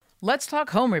Let's Talk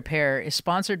Home Repair is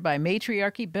sponsored by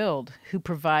Matriarchy Build, who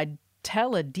provide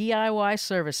tele-DIY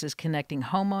services connecting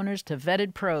homeowners to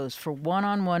vetted pros for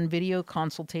one-on-one video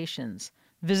consultations.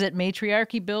 Visit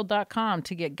matriarchybuild.com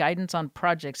to get guidance on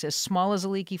projects as small as a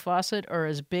leaky faucet or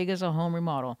as big as a home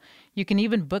remodel. You can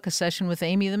even book a session with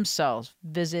Amy themselves.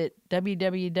 Visit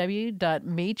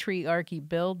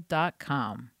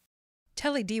www.matriarchybuild.com.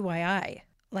 Tele-DIY,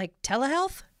 like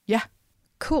telehealth? Yeah,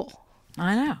 Cool.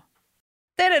 I know.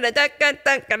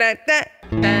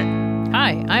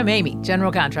 Hi, I'm Amy,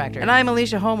 general contractor. and I'm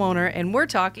Alicia, homeowner, and we're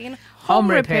talking Home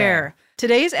repair.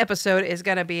 Today's episode is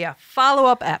going to be a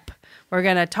follow-up ep. We're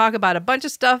going to talk about a bunch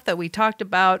of stuff that we talked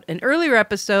about in earlier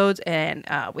episodes, and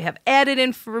we have added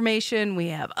information, we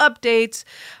have updates,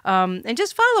 and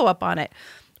just follow up on it.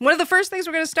 One of the first things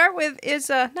we're going to start with is,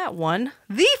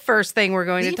 the first thing we're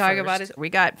going to talk about is we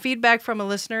got feedback from a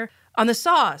listener on the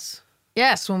saws.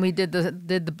 Yes, when we did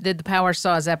the Power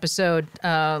Saws episode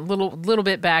little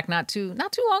bit back, not too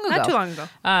long ago.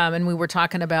 And we were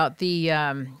talking about the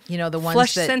the ones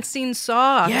Flush that sensing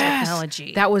saw Yes,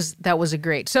 technology. That was a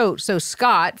great. So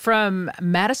Scott from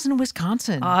Madison,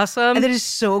 Wisconsin. Awesome. And that is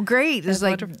so great. There's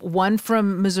like wonderful. one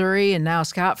from Missouri and now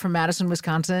Scott from Madison,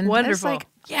 Wisconsin. Wonderful. That's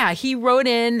yeah, he wrote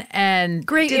in and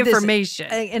Great did this- information.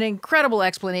 an incredible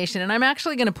explanation. And I'm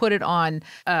actually going to put it on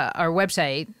our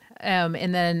website. And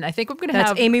then I think we're going to That's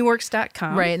have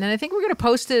amyworks.com. Right. And then I think we're going to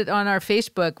post it on our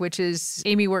Facebook, which is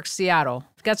Amy Works Seattle.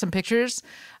 We've got some pictures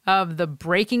of the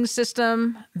braking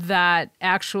system that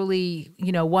actually,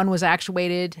 one was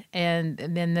actuated and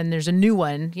then there's a new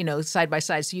one, side by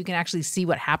side. So you can actually see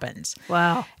what happens.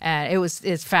 Wow. And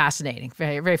it's fascinating.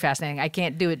 Very, very fascinating. I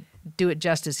can't do it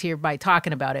justice here by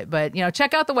talking about it. But,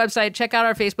 check out the website, check out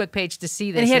our Facebook page to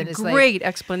see this. And he had it's great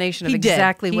explanation of He did.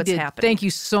 exactly He what's did. happening. Thank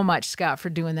you so much, Scott, for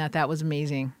doing that. That was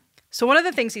amazing. So one of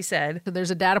the things he said, So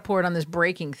there's a data port on this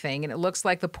braking thing, and it looks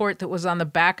like the port that was on the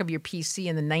back of your PC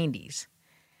in the 90s.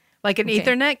 like an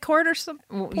Ethernet cord or port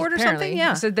or Apparently. something?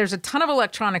 Yeah. So there's a ton of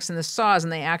electronics in the saws,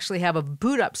 and they actually have a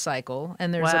boot up cycle,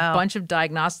 and there's Wow. a bunch of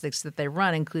diagnostics that they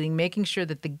run, including making sure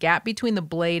that the gap between the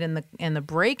blade and the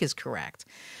brake is correct.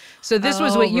 So this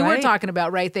was what you were right. talking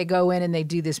about, right? They go in and they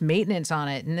do this maintenance on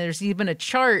it, and there's even a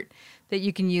chart that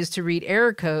you can use to read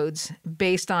error codes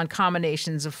based on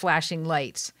combinations of flashing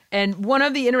lights. And one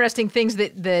of the interesting things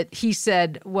that he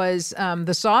said was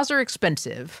the saws are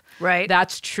expensive. Right.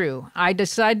 That's true. I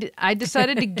decided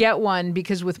to get one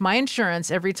because with my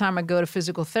insurance, every time I go to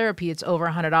physical therapy, it's over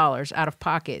 $100 out of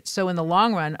pocket. So in the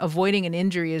long run, avoiding an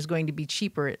injury is going to be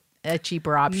a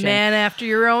cheaper option. Man after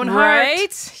your own heart.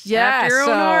 Right? Yeah. After your own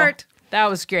so heart. That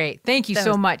was great. Thank you so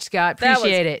was- much, Scott. That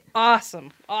Appreciate was it.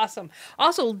 Awesome. Awesome.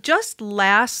 Also, just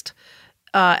last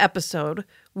episode,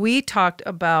 we talked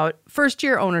about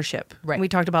first-year ownership. Right. We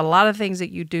talked about a lot of things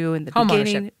that you do in the Home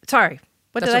beginning. ownership. Sorry.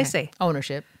 What That's did I okay. say?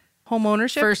 Ownership. Home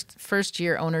ownership? First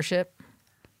year ownership.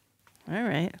 All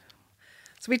right.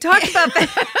 So we talked about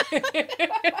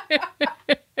that.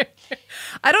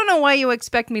 I don't know why you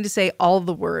expect me to say all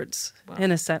the words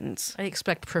in a sentence. I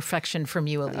expect perfection from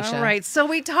you, Alicia. All right. So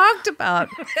we talked about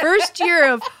first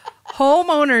year of home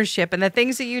ownership and the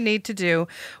things that you need to do.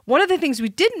 One of the things we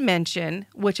didn't mention,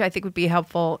 which I think would be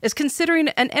helpful, is considering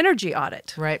an energy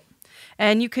audit. Right.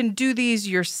 And you can do these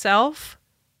yourself,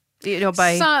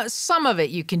 by... Some of it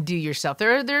you can do yourself.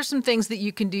 There are some things that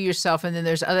you can do yourself, and then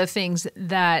there's other things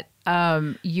that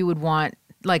you would want,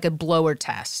 like a blower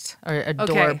test or a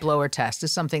door blower test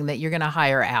is something that you're going to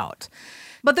hire out.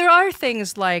 But there are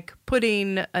things like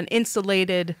putting an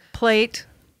insulated plate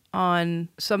on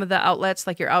some of the outlets,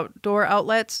 like your outdoor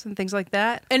outlets and things like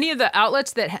that. Any of the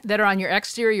outlets that are on your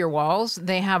exterior walls,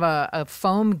 they have a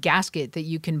foam gasket that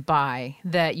you can buy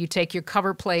that you take your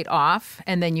cover plate off,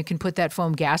 and then you can put that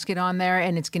foam gasket on there,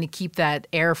 and it's going to keep that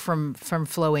air from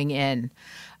flowing in.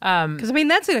 Because,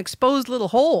 that's an exposed little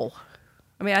hole.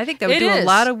 I think that would It do is.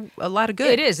 a lot of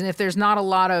good. It is, and if there's not a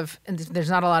lot of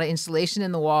insulation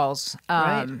in the walls,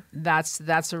 Right.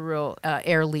 that's a real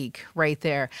air leak right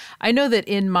there. I know that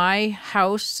in my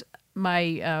house,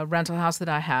 my rental house that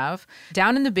I have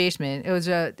down in the basement,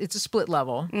 it's a split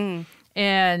level,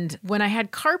 and when I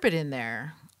had carpet in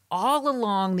there, all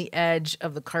along the edge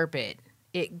of the carpet,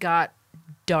 it got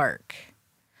dark,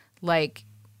 like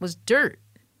was dirt.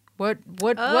 What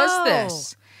was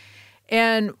this?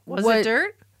 And Was it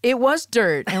dirt? It was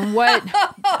dirt, and what?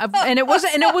 And it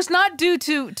wasn't. And it was not due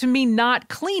to me not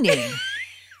cleaning.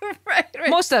 Right.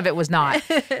 Most of it was not.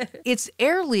 It's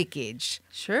air leakage.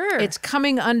 Sure. It's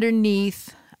coming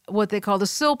underneath what they call the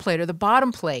sill plate or the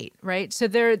bottom plate, right? So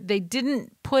they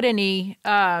didn't put any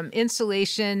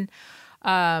insulation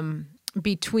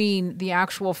between the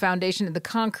actual foundation of the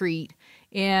concrete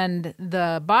and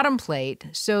the bottom plate.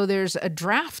 So there's a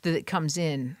draft that comes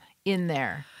in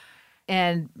there.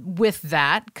 And with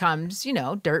that comes,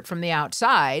 dirt from the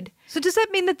outside. So does that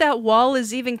mean that wall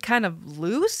is even kind of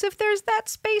loose if there's that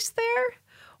space there?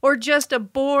 Or just a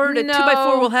board, a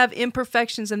 2x4 will have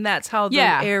imperfections, and that's how the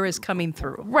air is coming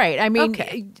through. Right. I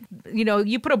mean,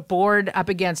 you put a board up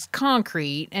against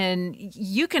concrete, and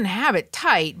you can have it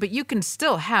tight, but you can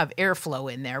still have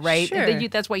airflow in there, right? Sure.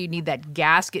 That's why you need that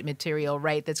gasket material,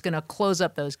 right, that's going to close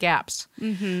up those gaps.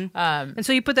 Mm-hmm. And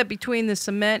so you put that between the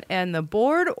cement and the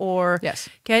board, or yes.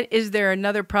 Is there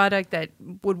another product that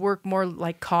would work more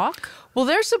like caulk? Well,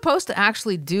 they're supposed to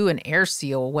actually do an air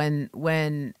seal when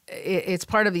it's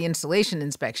part of the installation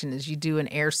inspection is you do an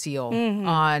air seal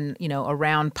on,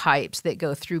 around pipes that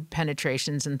go through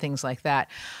penetrations and things like that.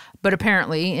 But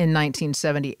apparently in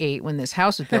 1978, when this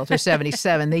house was built, or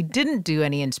 77, they didn't do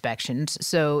any inspections,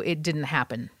 so it didn't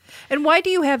happen. And why do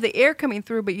you have the air coming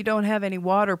through, but you don't have any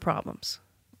water problems?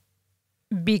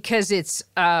 Because it's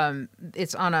on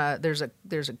there's a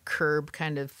curb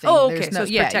kind of thing. Oh, okay. There's So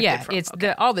it's protected from. It's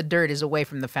all the dirt is away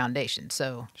from the foundation.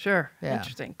 So sure, yeah.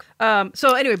 Interesting.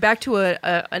 So anyway, back to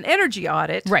an energy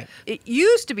audit. Right. It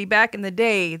used to be back in the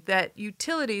day that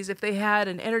utilities, if they had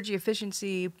an energy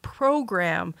efficiency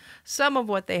program, some of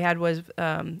what they had was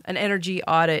an energy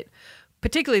audit.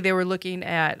 Particularly, they were looking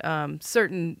at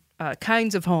certain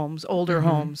kinds of homes, older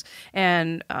homes,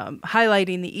 and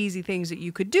highlighting the easy things that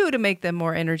you could do to make them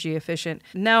more energy efficient.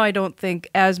 Now I don't think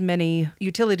as many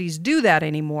utilities do that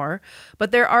anymore, but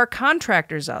there are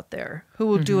contractors out there who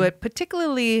will do it,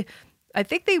 particularly I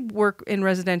think they work in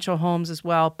residential homes as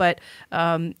well, but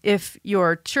if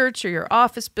your church or your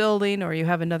office building or you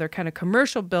have another kind of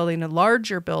commercial building, a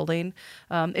larger building,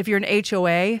 if you're an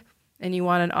HOA, and you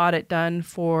want an audit done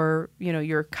for,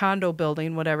 your condo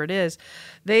building, whatever it is,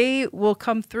 they will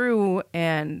come through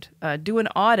and do an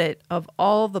audit of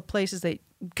all the places that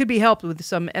could be helped with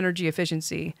some energy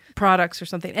efficiency products or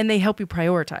something, and they help you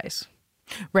prioritize.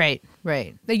 Right.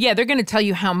 Yeah, they're going to tell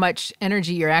you how much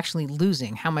energy you're actually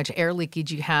losing, how much air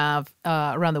leakage you have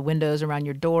around the windows, around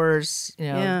your doors,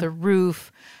 the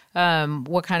roof,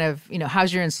 what kind of,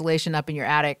 how's your insulation up in your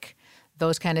attic,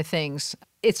 those kind of things.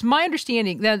 It's my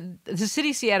understanding that the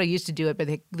city of Seattle used to do it, but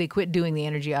they quit doing the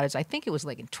energy audits. I think it was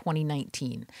like in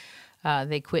 2019.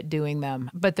 They quit doing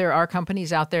them. But there are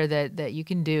companies out there that you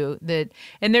can do that.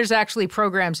 And there's actually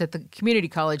programs at the community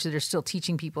college that are still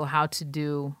teaching people how to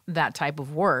do that type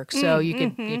of work. So you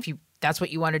could, if that's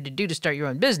what you wanted to do to start your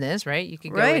own business, right? You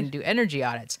could go in and do energy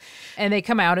audits. And they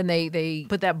come out and they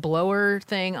put that blower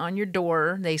thing on your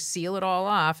door. They seal it all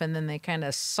off, and then they kind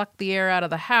of suck the air out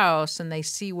of the house, and they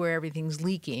see where everything's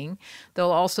leaking. They'll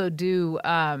also do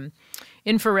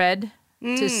infrared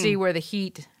to see where the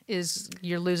heat is,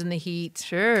 you're losing the heat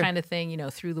kind of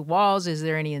thing, through the walls. Is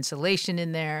there any insulation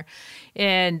in there?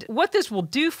 And what this will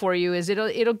do for you is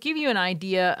it'll give you an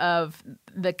idea of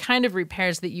the kind of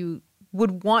repairs that you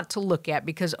would want to look at,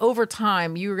 because over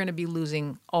time you're going to be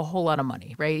losing a whole lot of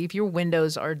money, right? If your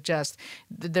windows are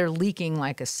they're leaking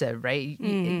like a sieve, right?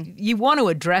 You want to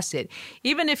address it.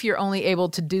 Even if you're only able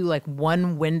to do like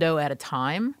one window at a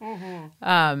time,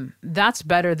 that's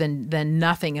better than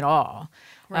nothing at all.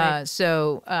 Right.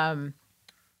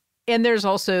 And there's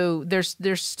also there's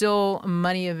still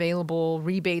money available,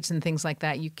 rebates and things like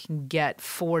that you can get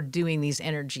for doing these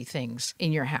energy things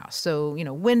in your house. So,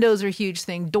 windows are a huge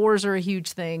thing, doors are a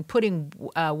huge thing, putting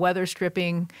weather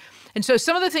stripping. And so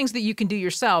some of the things that you can do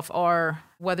yourself are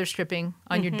weather stripping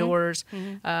on your doors,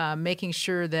 making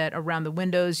sure that around the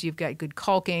windows you've got good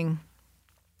caulking,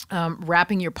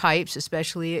 wrapping your pipes,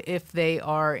 especially if they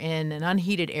are in an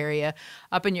unheated area,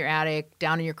 up in your attic,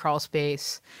 down in your crawl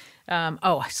space.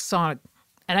 I saw,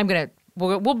 and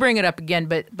we'll bring it up again,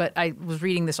 but I was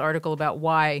reading this article about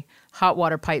why hot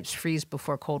water pipes freeze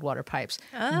before cold water pipes.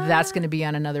 That's going to be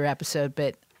on another episode,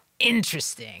 but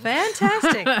interesting.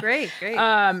 Fantastic. Great.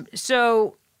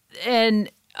 And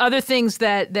other things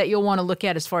that you'll want to look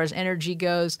at as far as energy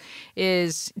goes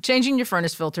is changing your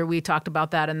furnace filter. We talked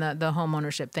about that in the home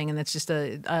ownership thing, and that's just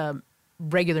a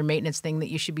regular maintenance thing that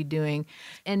you should be doing.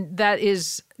 And that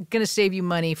is going to save you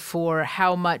money for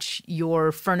how much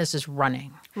your furnace is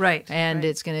running. Right. And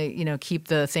it's going to, keep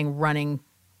the thing running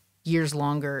years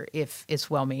longer if it's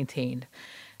well maintained.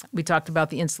 We talked about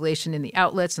the insulation in the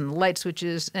outlets and the light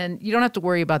switches, and you don't have to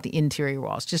worry about the interior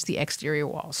walls, just the exterior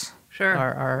walls. Sure.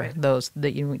 Are those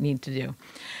that you need to do.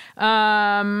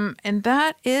 And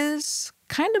that is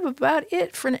kind of about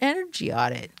it for an energy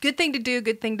audit. Good thing to do,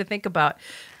 good thing to think about.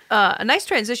 A nice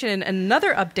transition and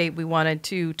another update we wanted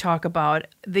to talk about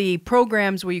the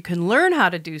programs where you can learn how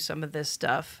to do some of this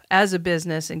stuff as a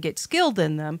business and get skilled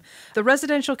in them. The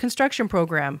residential construction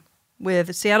program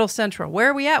with Seattle Central. Where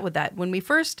are we at with that? When we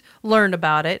first learned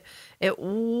about it, it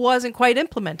wasn't quite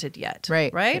implemented yet.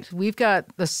 Right? We've got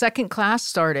the second class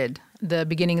started the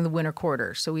beginning of the winter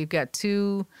quarter. So we've got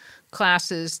 2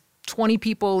 classes, 20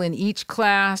 people in each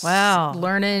class. Wow.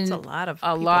 Learning That's a lot of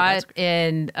a people. lot.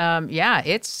 And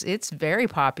it's very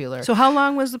popular. So how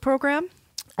long was the program?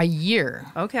 A year.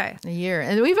 Okay. A year.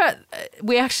 And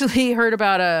we actually heard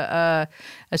about a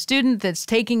student that's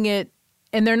taking it,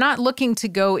 and they're not looking to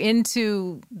go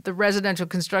into the residential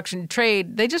construction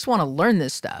trade. They just want to learn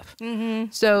this stuff.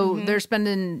 Mm-hmm. So they're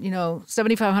spending,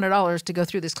 $7,500 to go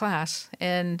through this class,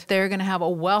 and they're going to have a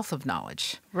wealth of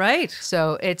knowledge. Right.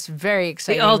 So it's very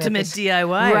exciting. The ultimate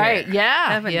DIY. Right. Yeah.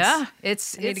 Heavens. Yeah. I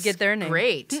need to get their name.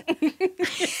 Great.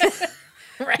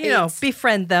 Right.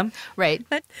 Befriend them. Right.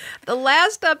 The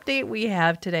last update we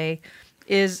have today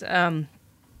is,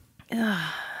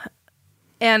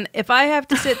 and if I have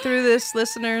to sit through this,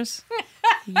 listeners,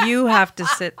 you have to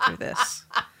sit through this.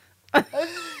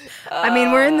 I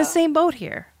mean, we're in the same boat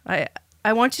here. I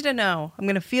want you to know, I'm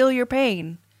going to feel your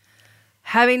pain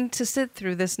having to sit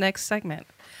through this next segment.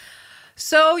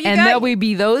 So there will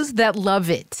be those that love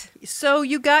it. So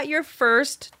you got your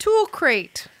first tool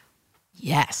crate.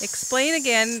 Yes. Explain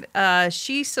again. Amy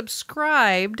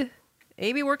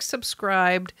Works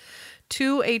subscribed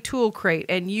to a tool crate,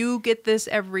 and you get this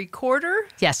every quarter?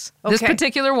 Yes. This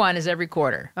particular one is every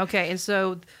quarter. Okay, and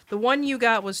so the one you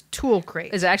got was Tool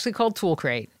Crate. It's actually called Tool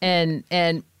Crate. And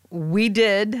we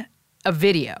did a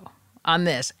video on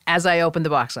this as I opened the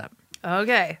box up.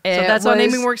 Okay. So that's on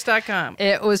amyworks.com.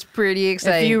 It was pretty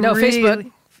exciting.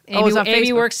 Facebook. It's on Facebook.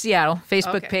 Amy Works Seattle.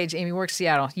 Facebook page, Amy Works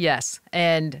Seattle. Yes.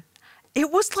 And it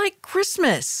was like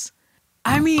Christmas.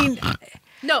 I mean,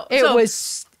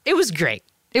 it was great.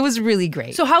 It was really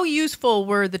great. So how useful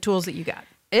were the tools that you got?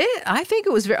 I think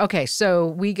it was very okay. So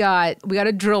we got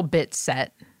a drill bit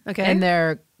set. Okay. And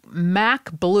they're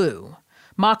Mock Blue.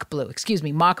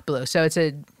 So it's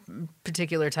a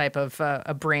particular type of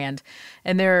a brand,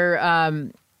 and they're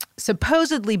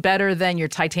supposedly better than your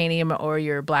titanium or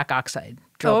your black oxide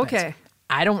drill bits. Okay.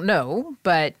 I don't know,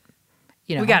 but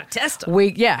we got to test them.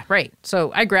 Right.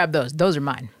 So I grabbed those. Those are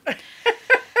mine.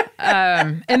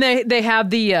 And they have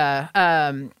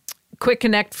the quick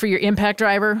connect for your impact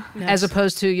driver, as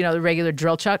opposed to the regular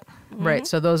drill chuck. Mm-hmm. Right.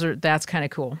 So that's kind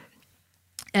of cool.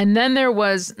 And then there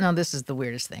was this is the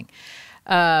weirdest thing,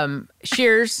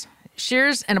 shears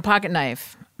and a pocket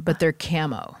knife, but they're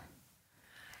camo.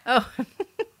 Oh,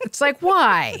 it's like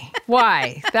why?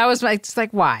 It's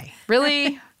like why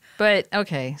really? But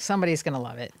okay, somebody's gonna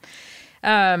love it.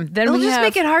 Then it'll just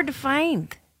make it hard to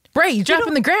find. Right, you drop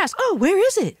in the grass. Oh, where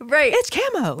is it? Right. It's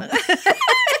camo.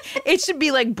 It should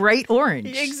be like bright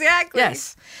orange. Exactly.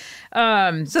 Yes.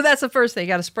 So that's the first thing. You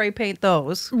got to spray paint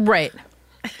those. Right.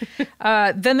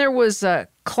 Then there was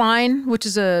Klein, which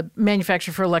is a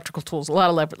manufacturer for electrical tools, a lot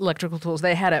of electrical tools.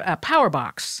 They had a power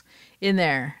box in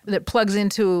there that plugs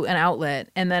into an outlet,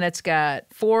 and then it's got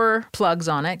 4 plugs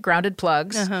on it, grounded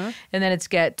plugs, and then it's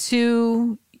got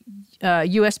 2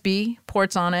 USB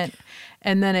ports on it.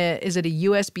 And then is it a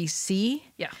USB-C?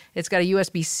 Yeah. It's got a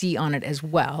USB-C on it as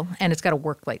well, and it's got a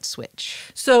work light switch.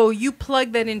 So you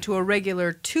plug that into a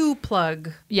regular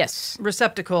 2-plug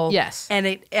receptacle. Yes. And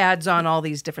it adds on all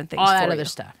these different things all for that you. other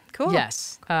stuff. Cool.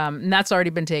 Yes. And that's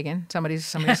already been taken.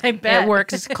 Somebody's I bet. at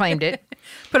work has claimed it.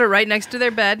 Put it right next to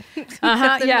their bed.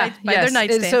 By their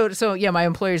nightstand. So my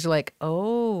employers are like,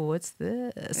 oh, what's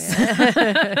this?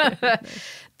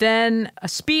 Then a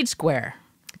speed square.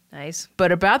 Nice.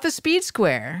 But about the Speed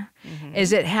Square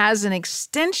is it has an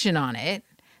extension on it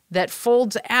that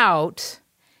folds out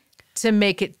to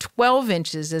make it 12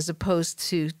 inches as opposed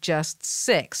to just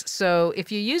 6. So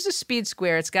if you use a Speed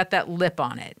Square, it's got that lip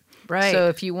on it. Right. So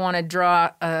if you want to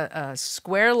draw a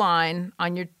square line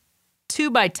on your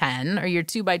 2x10 or your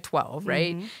 2x12,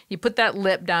 right? You put that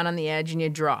lip down on the edge and you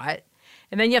draw it.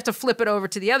 And then you have to flip it over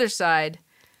to the other side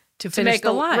to finish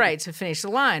the line. Right, to finish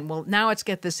the line. Well, now it's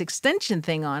got this extension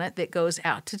thing on it that goes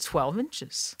out to 12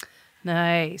 inches.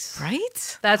 Nice.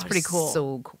 Right? That's pretty cool.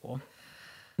 So cool.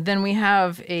 Then we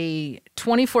have a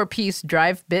 24-piece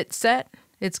drive bit set.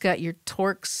 It's got your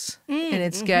Torx, and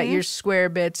it's got your square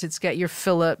bits. It's got your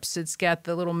Phillips. It's got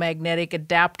the little magnetic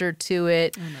adapter to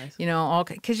it. Oh, nice. All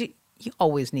because you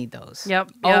always need those.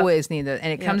 Yep. Always need those.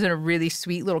 And it comes in a really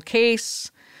sweet little case.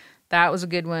 That was a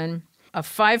good one. A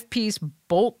 5-piece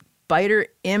bolt biter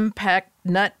impact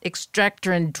nut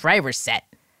extractor and driver set.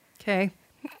 Okay.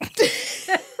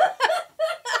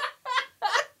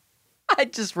 I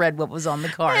just read what was on the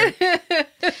card.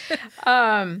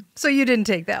 So you didn't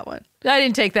take that one. I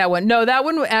didn't take that one. No, that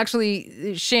one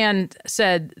actually, Shan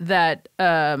said that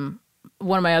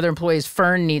one of my other employees,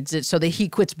 Fern, needs it so that he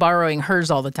quits borrowing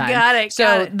hers all the time. Got it.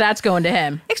 So that's going to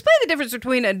him. Explain the difference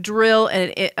between a drill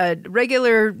and a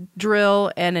regular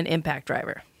drill and an impact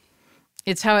driver.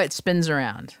 It's how it spins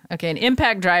around. Okay, an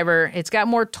impact driver, it's got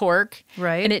more torque.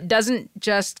 Right. And it doesn't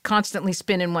just constantly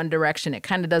spin in one direction. It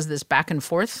kind of does this back and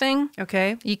forth thing.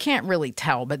 Okay. You can't really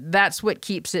tell, but that's what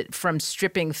keeps it from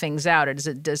stripping things out.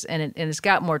 It does, and it's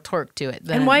got more torque to it.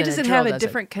 And why does it have a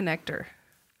different connector?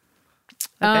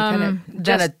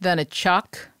 Than a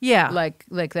chuck? Yeah. Like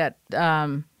that.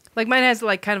 Like mine has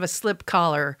like kind of a slip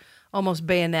collar, almost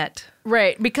bayonet.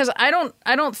 Right, because I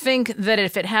don't think that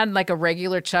if it had like a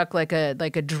regular chuck, like a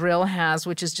drill has,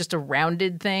 which is just a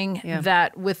rounded thing,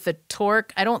 that with the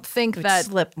torque, I don't think that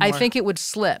slip more. I think it would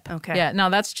slip. Okay. Yeah. No,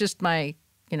 that's just my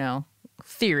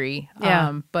theory.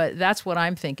 Yeah. But that's what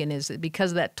I'm thinking is that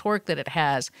because of that torque that it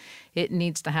has, it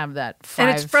needs to have that 5.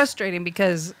 And it's frustrating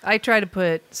because I try to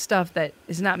put stuff that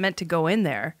is not meant to go in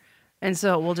there. And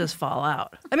so it will just fall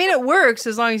out. I mean, it works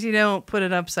as long as you don't put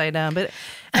it upside down. But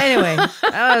anyway,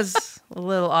 that was a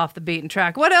little off the beaten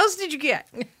track. What else did you get?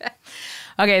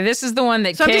 Okay, this is the one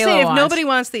that So I'm just Kayla saying, if wants. nobody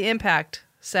wants the impact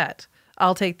set,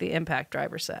 I'll take the impact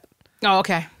driver set. Oh,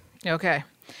 okay. Okay.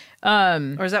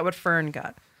 Or is that what Fern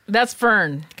got? That's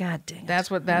Fern. God dang it.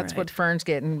 That's what Right. what Fern's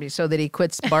getting so that he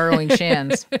quits borrowing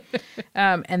Shan's.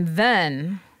 And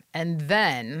then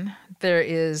there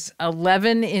is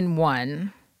 11 in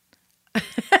 1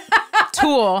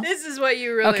 tool. This is what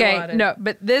you really Okay, wanted. no,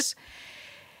 but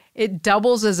it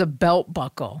doubles as a belt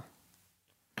buckle.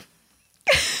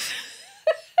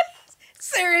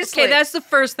 Seriously. Okay, that's the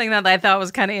first thing that I thought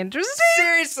was kind of interesting.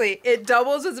 Seriously, it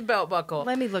doubles as a belt buckle.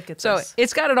 Let me look at So this.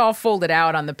 it's got it all folded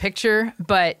out on the picture,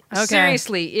 but Okay.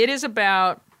 seriously, it is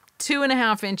about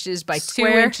 2.5 inches by 2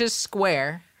 Square? inches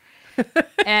square.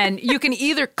 And you can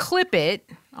either clip it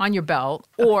on your belt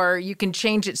or you can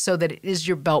change it so that it is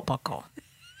your belt buckle.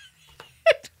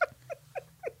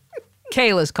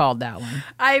 Kayla's called that one.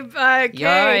 Okay.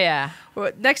 Oh, yeah.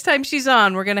 Well, next time she's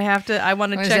on, we're gonna have to. I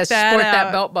want to We're check gonna that sport out.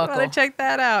 that belt buckle. I want to check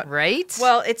that out. Right?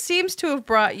 Well, it seems to have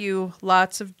brought you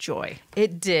lots of joy.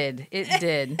 It did. It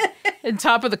did. And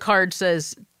top of the card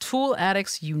says, Tool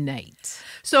Addicts Unite.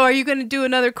 So, are you going to do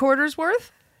another quarter's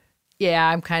worth? Yeah,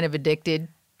 I'm kind of addicted.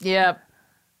 Yep.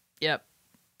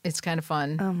 It's kind of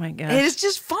fun. Oh my gosh. It is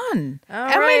just fun. All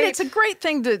I right. mean, it's a great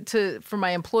thing to for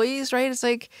my employees, right? It's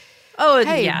like, Oh,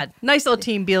 hey, yeah. Nice little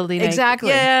team building. exactly.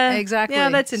 Yeah. Exactly. Yeah,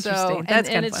 that's interesting. So, That's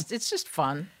and kind of fun. it's just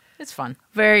fun. It's fun.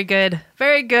 Very good.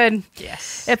 Very good.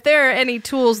 Yes. If there are any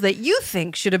tools that you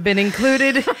think should have been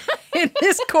included in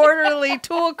this quarterly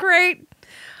tool crate,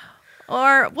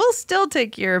 or we'll still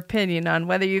take your opinion on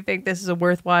whether you think this is a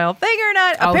worthwhile thing or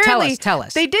not. Oh, Apparently, tell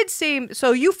us. They did seem,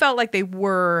 so you felt like they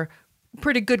were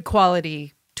pretty good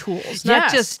quality tools, not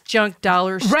Yes. just junk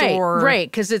dollar store. Right,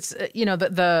 because it's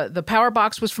the power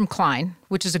box was from Klein,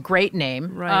 which is a great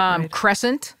name. Right.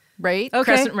 Crescent, right? Okay.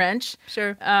 Crescent wrench.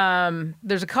 Sure.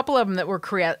 There's a couple of them that were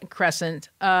Crescent.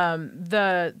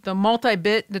 The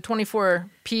multi-bit, the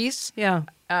 24 piece, Yeah.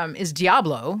 is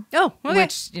Diablo. Oh, okay.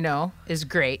 Which is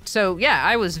great. So yeah,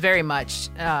 I was very much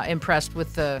impressed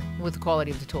with the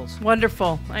quality of the tools.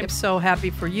 Wonderful. I'm so happy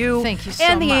for you. Thank you so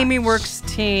and the much. Amy Works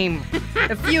team.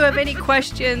 If you have any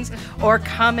questions or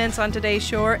comments on today's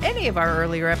show or any of our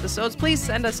earlier episodes, please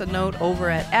send us a note over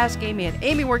at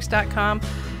askamy@amyworks.com.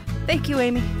 Thank you,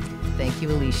 Amy. Thank you,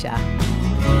 Alicia.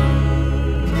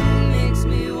 Makes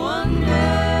me wonder.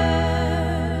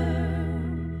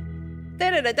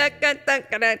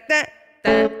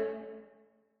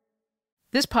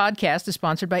 This podcast is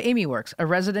sponsored by AmyWorks, a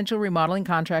residential remodeling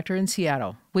contractor in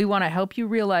Seattle. We want to help you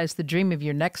realize the dream of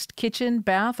your next kitchen,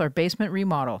 bath, or basement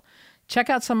remodel. Check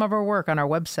out some of our work on our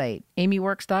website,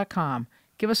 amyworks.com.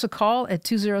 Give us a call at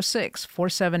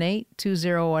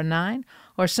 206-478-2019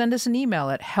 or send us an email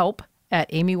at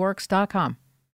help@amyworks.com.